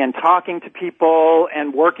speaking and talking to people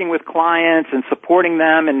and working with clients and supporting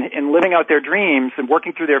them and living out their dreams and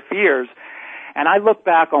working through their fears. And I look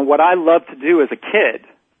back on what I loved to do as a kid,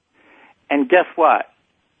 and guess what?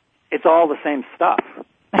 It's all the same stuff.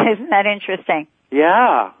 Isn't that interesting?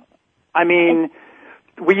 Yeah. I mean,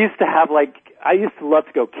 I used to love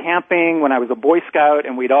to go camping when I was a Boy Scout,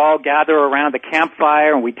 and we'd all gather around the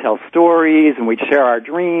campfire and we'd tell stories and we'd share our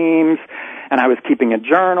dreams, and I was keeping a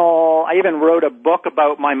journal. I even wrote a book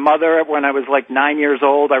about my mother when I was like 9 years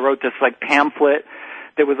old. I wrote this like pamphlet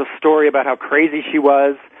that was a story about how crazy she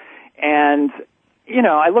was. And,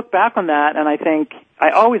 I look back on that and I think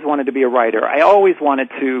I always wanted to be a writer. I always wanted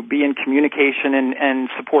to be in communication and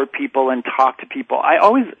support people and talk to people.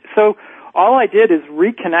 So all I did is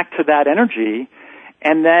reconnect to that energy,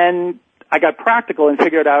 and then I got practical and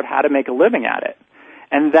figured out how to make a living at it.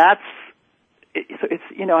 And it's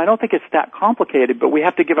I don't think it's that complicated, but we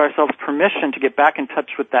have to give ourselves permission to get back in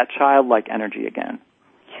touch with that childlike energy again.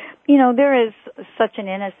 There is such an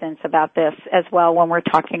innocence about this as well when we're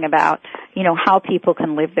talking about, how people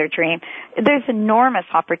can live their dream. There's enormous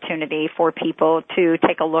opportunity for people to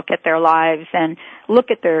take a look at their lives and look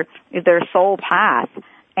at their soul path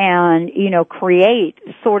and, create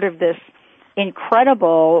sort of this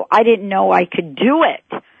incredible, I didn't know I could do it,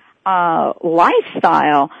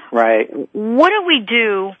 lifestyle. Right. What do we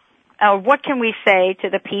do, what can we say to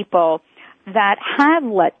the people that have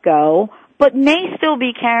let go, but may still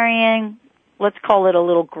be carrying, let's call it a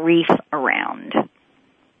little grief around?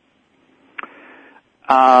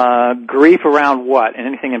 Grief around what? And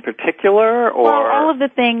anything in particular, or? Well, all of the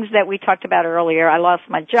things that we talked about earlier. I lost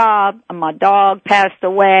my job, my dog passed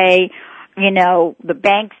away, the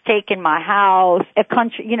bank's taken my house, a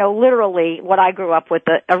country, literally what I grew up with,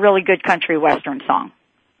 a really good country western song.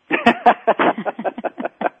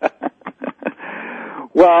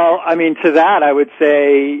 Well, I mean, to that I would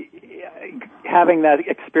say having that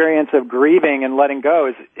experience of grieving and letting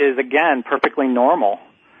go is again, perfectly normal.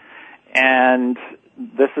 And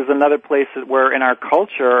this is another place where in our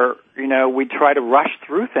culture, we try to rush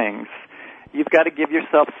through things. You've got to give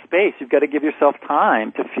yourself space. You've got to give yourself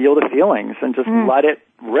time to feel the feelings and just let it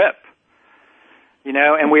rip.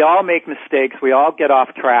 And we all make mistakes. We all get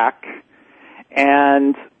off track.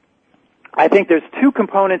 And I think there's two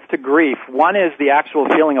components to grief. One is the actual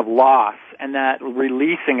feeling of loss and that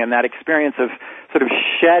releasing and that experience of sort of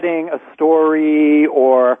shedding a story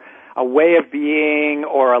or a way of being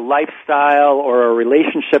or a lifestyle or a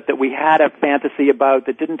relationship that we had a fantasy about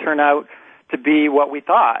that didn't turn out to be what we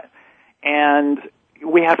thought. And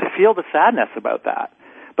we have to feel the sadness about that.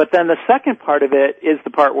 But then the second part of it is the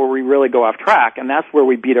part where we really go off track, and that's where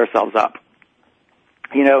we beat ourselves up.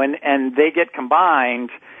 And they get combined,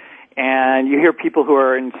 and you hear people who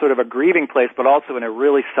are in sort of a grieving place, but also in a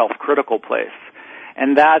really self-critical place.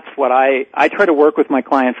 And that's what I try to work with my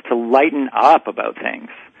clients to lighten up about things.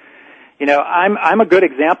 I'm a good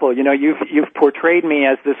example. You've portrayed me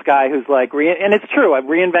as this guy who's like, and it's true, I've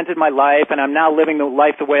reinvented my life, and I'm now living the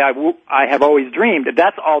life the way I have always dreamed.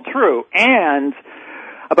 That's all true. And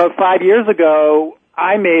about 5 years ago,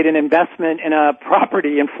 I made an investment in a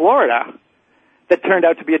property in Florida that turned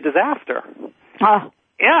out to be a disaster.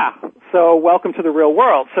 Yeah. So welcome to the real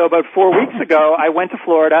world. So about 4 weeks ago, I went to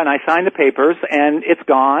Florida and I signed the papers, and it's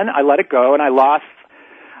gone. I let it go, and I lost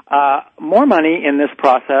more money in this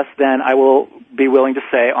process than I will be willing to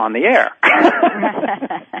say on the air.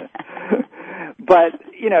 But,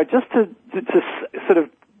 just to sort of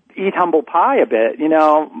eat humble pie a bit,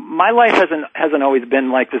 my life hasn't always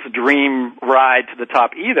been like this dream ride to the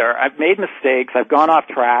top either. I've made mistakes. I've gone off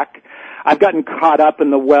track. I've gotten caught up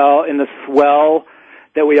in the swell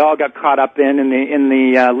that we all got caught up in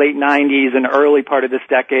the late 90s and early part of this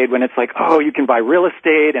decade, when it's like, oh, you can buy real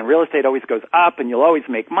estate, and real estate always goes up, and you'll always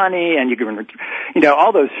make money, and you can,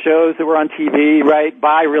 all those shows that were on TV, right?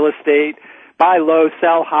 Buy real estate, buy low,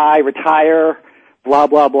 sell high, retire, blah,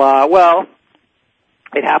 blah, blah. Well,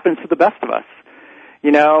 it happens to the best of us,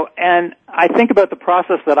 and I think about the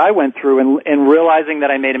process that I went through in realizing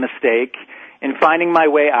that I made a mistake, in finding my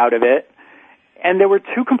way out of it. And there were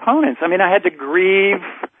two components. I mean, I had to grieve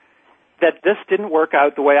that this didn't work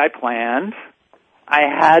out the way I planned. I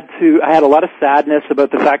had a lot of sadness about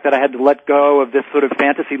the fact that I had to let go of this sort of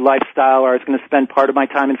fantasy lifestyle, where I was going to spend part of my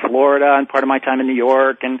time in Florida and part of my time in New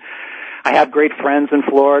York, and I have great friends in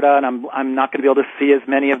Florida, and I'm not going to be able to see as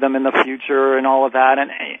many of them in the future and all of that. And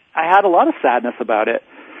I had a lot of sadness about it.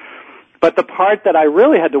 But the part that I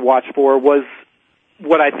really had to watch for was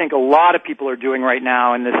what I think a lot of people are doing right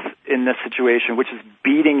now in this situation, which is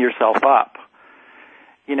beating yourself up.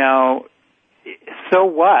 So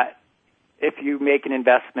what if you make an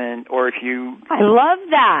investment, or if you... I love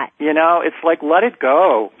that. It's like, let it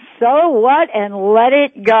go. So what, and let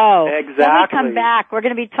it go. Exactly. When we come back, we're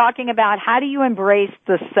going to be talking about how do you embrace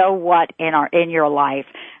the so what in your life.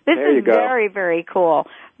 This is very, very cool,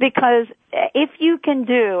 because if you can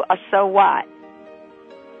do a so what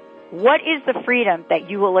is the freedom that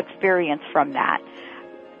you will experience from that?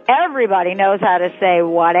 Everybody knows how to say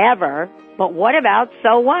whatever, but what about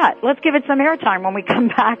so what? Let's give it some airtime when we come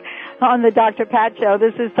back on the Dr. Pat Show.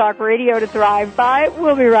 This is Talk Radio to Thrive By.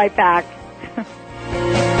 We'll be right back.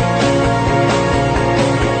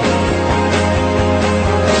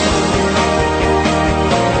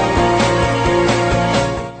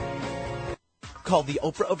 Called the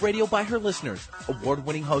Oprah of radio by her listeners,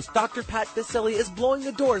 award-winning host Dr. Pat Baccili is blowing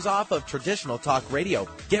the doors off of traditional talk radio.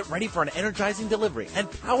 Get ready for an energizing delivery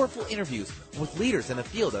and powerful interviews with leaders in the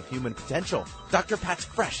field of human potential. Dr. Pat's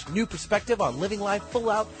fresh, new perspective on living life full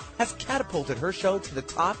out has catapulted her show to the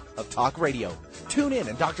top of talk radio. Tune in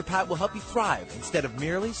and Dr. Pat will help you thrive instead of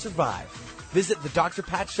merely survive. Visit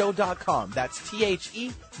thedrpatshow.com. That's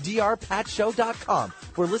THEDRPatShow.com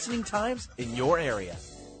for listening times in your area.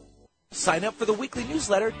 Sign up for the weekly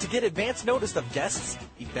newsletter to get advance notice of guests,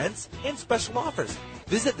 events, and special offers.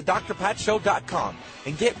 Visit thedrpatshow.com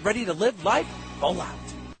and get ready to live life full out.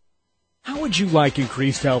 How would you like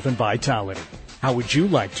increased health and vitality? How would you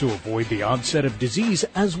like to avoid the onset of disease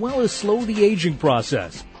as well as slow the aging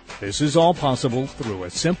process? This is all possible through a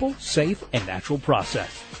simple, safe, and natural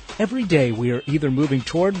process. Every day we are either moving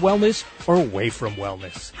toward wellness or away from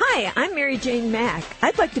wellness. Hi, I'm Mary Jane Mack.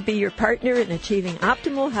 I'd like to be your partner in achieving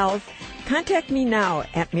optimal health. Contact me now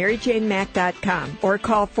at maryjanemack.com or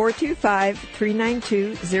call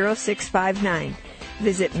 425-392-0659.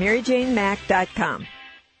 Visit maryjanemack.com.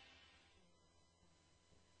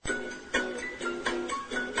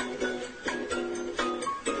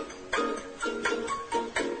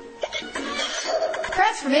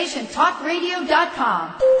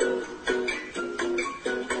 TransformationTalkRadio.com.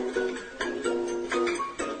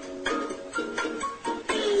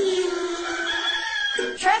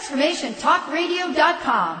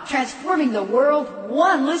 TransformationTalkRadio.com. Transforming the world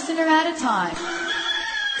one listener at a time.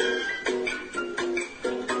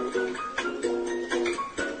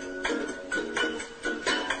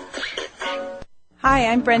 Hi,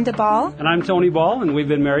 I'm Brenda Ball. And I'm Tony Ball, and we've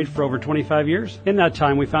been married for over 25 years. In that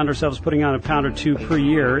time, we found ourselves putting on a pound or two per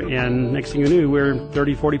year, and next thing you knew, we were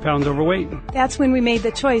 30, 40 pounds overweight. That's when we made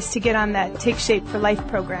the choice to get on that Take Shape for Life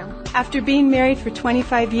program. After being married for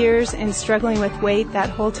 25 years and struggling with weight that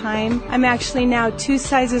whole time, I'm actually now 2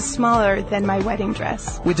 sizes smaller than my wedding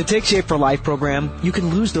dress. With the Take Shape for Life program, you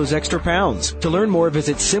can lose those extra pounds. To learn more,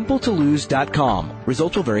 visit simpletolose.com.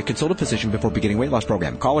 Results will vary. Consult a physician before beginning weight loss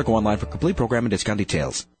program. Call or go online for complete program and discount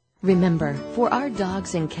details. Remember, for our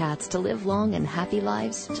dogs and cats to live long and happy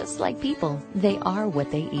lives, just like people, they are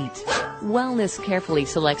what they eat. Wellness carefully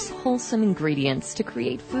selects wholesome ingredients to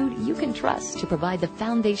create food you can trust to provide the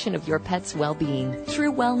foundation of your pet's well-being.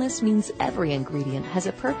 True wellness means every ingredient has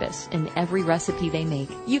a purpose in every recipe they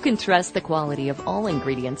make. You can trust the quality of all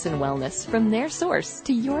ingredients in wellness from their source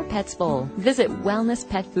to your pet's bowl. Visit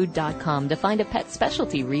wellnesspetfood.com to find a pet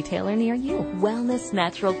specialty retailer near you. Wellness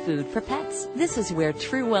natural food for pets. This is where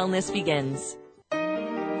true wellness begins.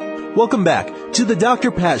 Welcome back to the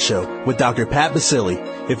Dr. Pat Show with Dr. Pat Basili.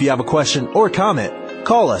 If you have a question or comment,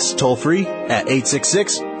 call us toll-free at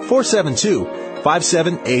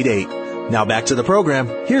 866-472-5788. Now back to the program.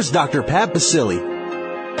 Here's Dr. Pat Basili.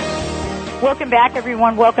 Welcome back,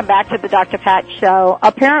 everyone. Welcome back to the Dr. Pat Show.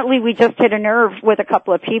 Apparently, we just hit a nerve with a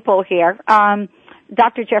couple of people here.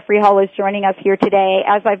 Dr. Jeffrey Hull is joining us here today.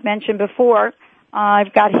 As I've mentioned before,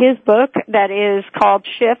 I've got his book that is called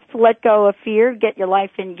Shift, Let Go of Fear, Get Your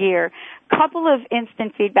Life in Gear. Couple of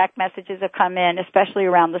instant feedback messages have come in, especially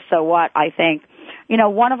around the so what, I think. You know,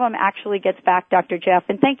 one of them actually gets back, Dr. Jeff,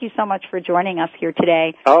 and thank you so much for joining us here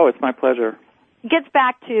today. Oh, it's my pleasure. Gets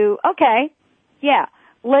back to, okay, yeah,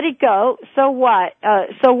 let it go. So what?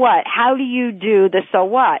 So what? How do you do the so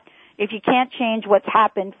what? If you can't change what's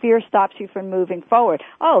happened, fear stops you from moving forward.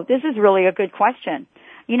 Oh, this is really a good question.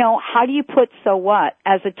 You know, how do you put so what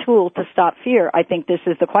as a tool to stop fear? I think this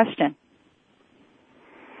is the question.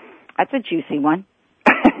 That's a juicy one.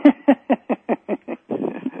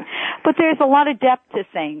 But there's a lot of depth to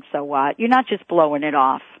saying so what. You're not just blowing it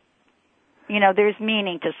off. You know, there's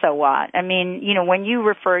meaning to so what. I mean, you know, when you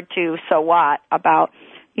referred to so what about,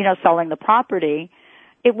 you know, selling the property,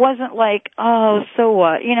 it wasn't like, oh, so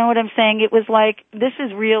what? You know what I'm saying? It was like, this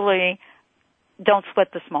is really, don't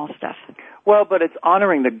sweat the small stuff. Well, but it's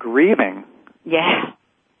honoring the grieving. Yeah.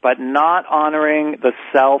 But not honoring the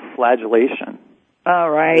self-flagellation. All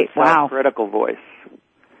right. The wow. Self-critical voice.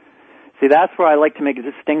 See, that's where I like to make a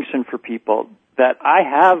distinction for people, that I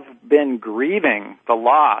have been grieving the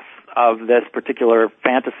loss of this particular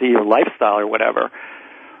fantasy or lifestyle or whatever.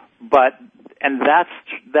 And that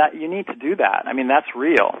you need to do that. I mean, that's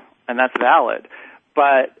real and that's valid.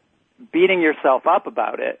 But beating yourself up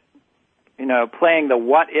about it, you know, playing the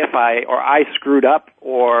what if I screwed up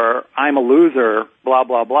or I'm a loser, blah,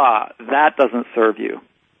 blah, blah, that doesn't serve you.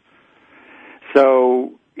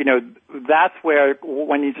 So, you know, that's where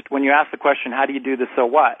when you ask the question, how do you do this so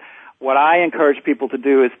what I encourage people to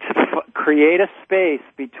do is to create a space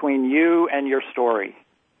between you and your story.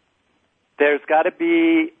 There's got to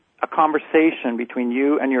be a conversation between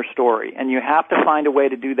you and your story, and you have to find a way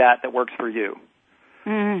to do that works for you.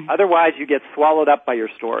 Otherwise, you get swallowed up by your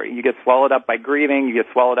story. You get swallowed up by grieving. You get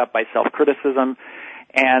swallowed up by self-criticism.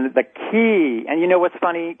 And the key, and you know what's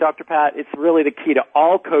funny, Dr. Pat, it's really the key to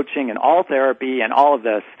all coaching and all therapy and all of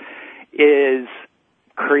this is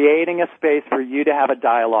creating a space for you to have a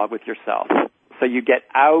dialogue with yourself. So you get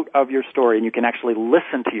out of your story and you can actually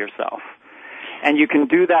listen to yourself. And you can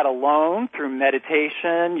do that alone through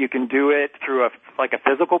meditation. You can do it through a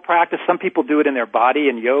physical practice. Some people do it in their body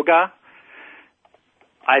in yoga.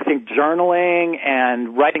 I think journaling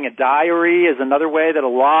and writing a diary is another way that a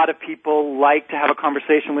lot of people like to have a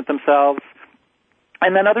conversation with themselves.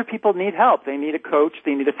 And then other people need help. They need a coach.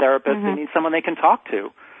 They need a therapist. They need someone they can talk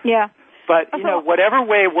to. Yeah. But, you know, whatever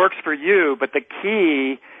way works for you, but the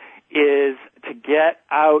key is to get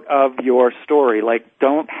out of your story. Like,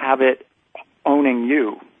 don't have it owning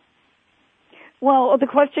you. Well, the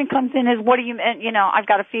question comes in is, what do you, you know, I've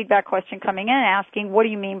got a feedback question coming in asking, what do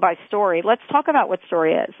you mean by story? Let's talk about what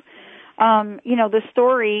story is. You know, the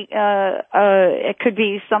story, it could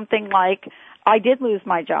be something like, I did lose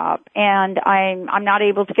my job and I'm not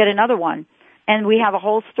able to get another one. And we have a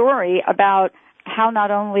whole story about how not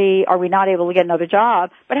only are we not able to get another job,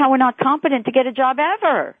 but how we're not competent to get a job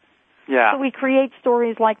ever. Yeah. So we create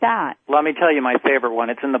stories like that. Let me tell you my favorite one.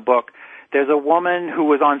 It's in the book. There's a woman who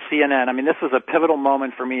was on CNN. I mean, this was a pivotal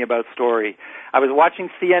moment for me about story. I was watching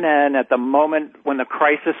CNN at the moment when the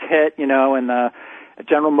crisis hit, you know, and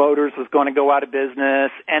General Motors was going to go out of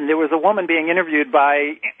business, and there was a woman being interviewed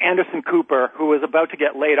by Anderson Cooper who was about to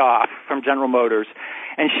get laid off from General Motors,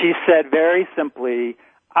 and she said very simply,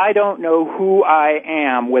 I don't know who I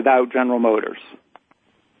am without General Motors.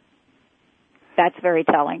 That's very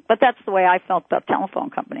telling. But that's the way I felt about telephone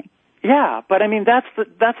company. Yeah, but I mean, that's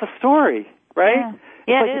a story, right?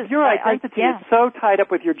 Yeah, it is. If your identity yeah. is so tied up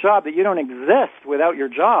with your job that you don't exist without your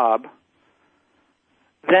job,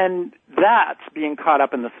 then that's being caught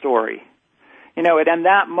up in the story. You know, and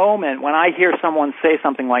that moment when I hear someone say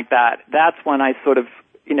something like that, that's when I sort of,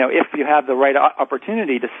 you know, if you have the right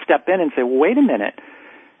opportunity to step in and say, well, wait a minute,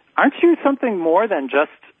 aren't you something more than just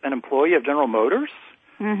an employee of General Motors?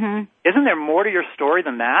 Mm-hmm. Isn't there more to your story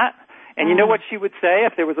than that? And you know what she would say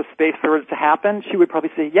if there was a space for it to happen? She would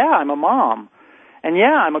probably say, yeah, I'm a mom. And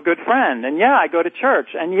yeah, I'm a good friend. And yeah, I go to church.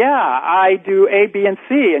 And yeah, I do A, B, and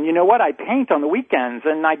C. And you know what? I paint on the weekends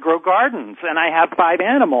and I grow gardens and I have 5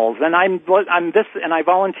 animals and I'm this and I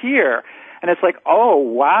volunteer. And it's like, oh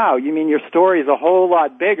wow, you mean your story is a whole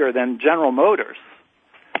lot bigger than General Motors.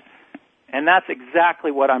 And that's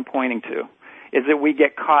exactly what I'm pointing to, is that we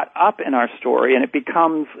get caught up in our story and it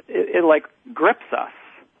becomes, it like grips us.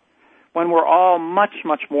 When we're all much,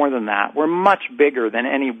 much more than that. We're much bigger than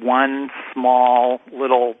any one small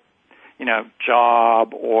little, you know,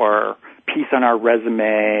 job or piece on our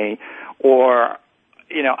resume or,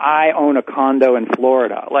 you know, I own a condo in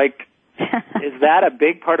Florida. Like, is that a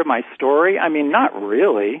big part of my story? I mean, not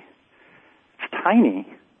really. It's tiny.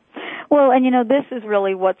 Well, and you know, this is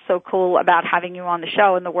really what's so cool about having you on the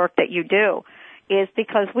show and the work that you do, is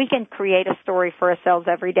because we can create a story for ourselves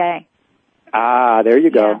every day. Ah, there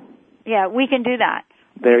you go. Yeah, we can do that.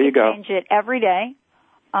 There you go. Change it every day.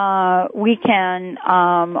 We can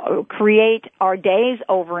create our days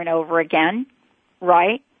over and over again,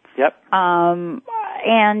 right? Yep.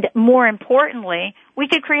 And more importantly, we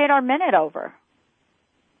could create our minute over.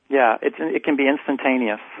 Yeah, it can be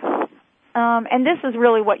instantaneous. And this is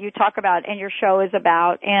really what you talk about and your show is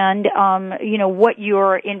about, and you know, what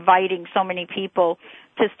you're inviting so many people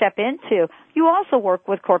to step into. You also work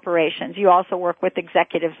with corporations. You also work with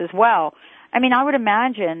executives as well. I mean, I would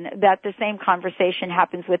imagine that the same conversation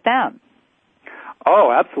happens with them.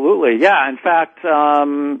 Oh, absolutely. Yeah. In fact,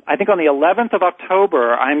 I think on the 11th of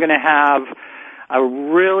October, I'm going to have a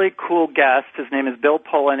really cool guest. His name is Bill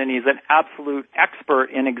Pullen, and he's an absolute expert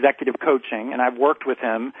in executive coaching, and I've worked with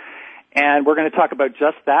him. And we're going to talk about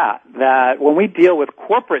just that when we deal with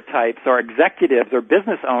corporate types or executives or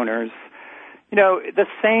business owners, you know, the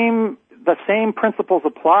same principles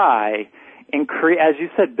apply in, as you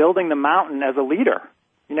said, building the mountain as a leader.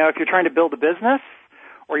 You know, if you're trying to build a business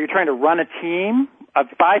or you're trying to run a team of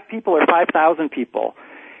 5 people or 5,000 people,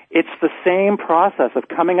 it's the same process of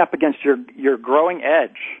coming up against your growing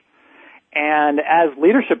edge. And as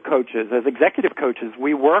leadership coaches, as executive coaches,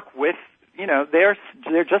 we work with, you know, they're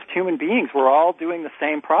just human beings. We're all doing the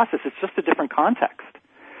same process. It's just a different context.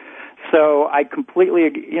 So I completely,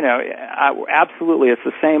 you know, absolutely, it's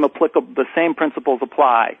the same the same principles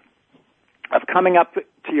apply of coming up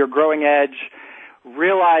to your growing edge,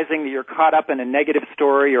 realizing that you're caught up in a negative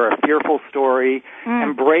story or a fearful story,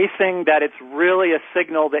 embracing that it's really a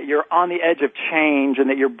signal that you're on the edge of change and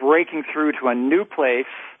that you're breaking through to a new place,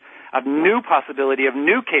 of new possibility, of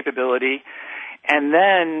new capability, and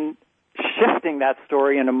then shifting that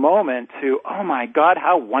story in a moment to, oh my God,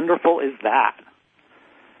 how wonderful is that?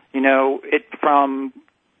 You know, it from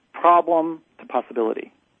problem to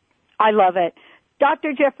possibility. I love it.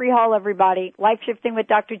 Dr. Jeffrey Hall, everybody. Life Shifting with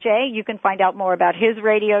Dr. J. You can find out more about his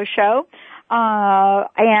radio show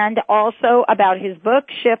and also about his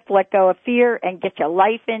book, Shift, Let Go of Fear, and Get Your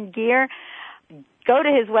Life in Gear. Go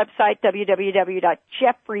to his website,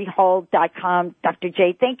 www.jeffreyhall.com. Dr.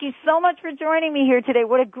 J, thank you so much for joining me here today.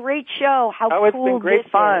 What a great show. How cool it's been great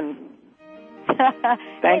fun.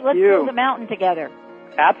 Thank you. Let's build a mountain together.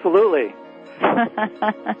 Absolutely.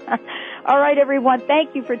 All right, everyone.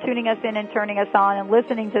 Thank you for tuning us in and turning us on and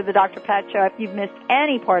listening to the Dr. Pat Show. If you've missed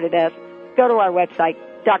any part of this, go to our website,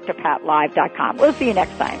 drpatlive.com. We'll see you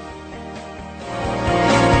next time.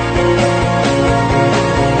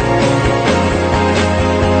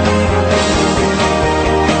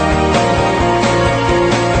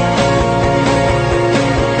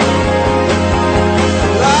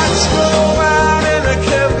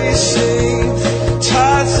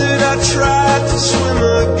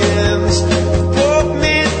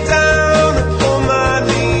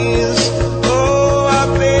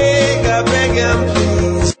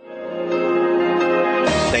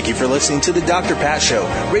 for listening to The Dr. Pat Show,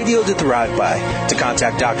 radio to thrive by. To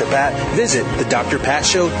contact Dr. Pat, visit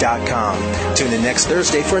thedrpatshow.com. Tune in next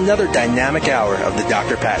Thursday for another dynamic hour of The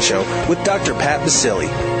Dr. Pat Show with Dr. Pat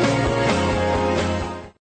Basile.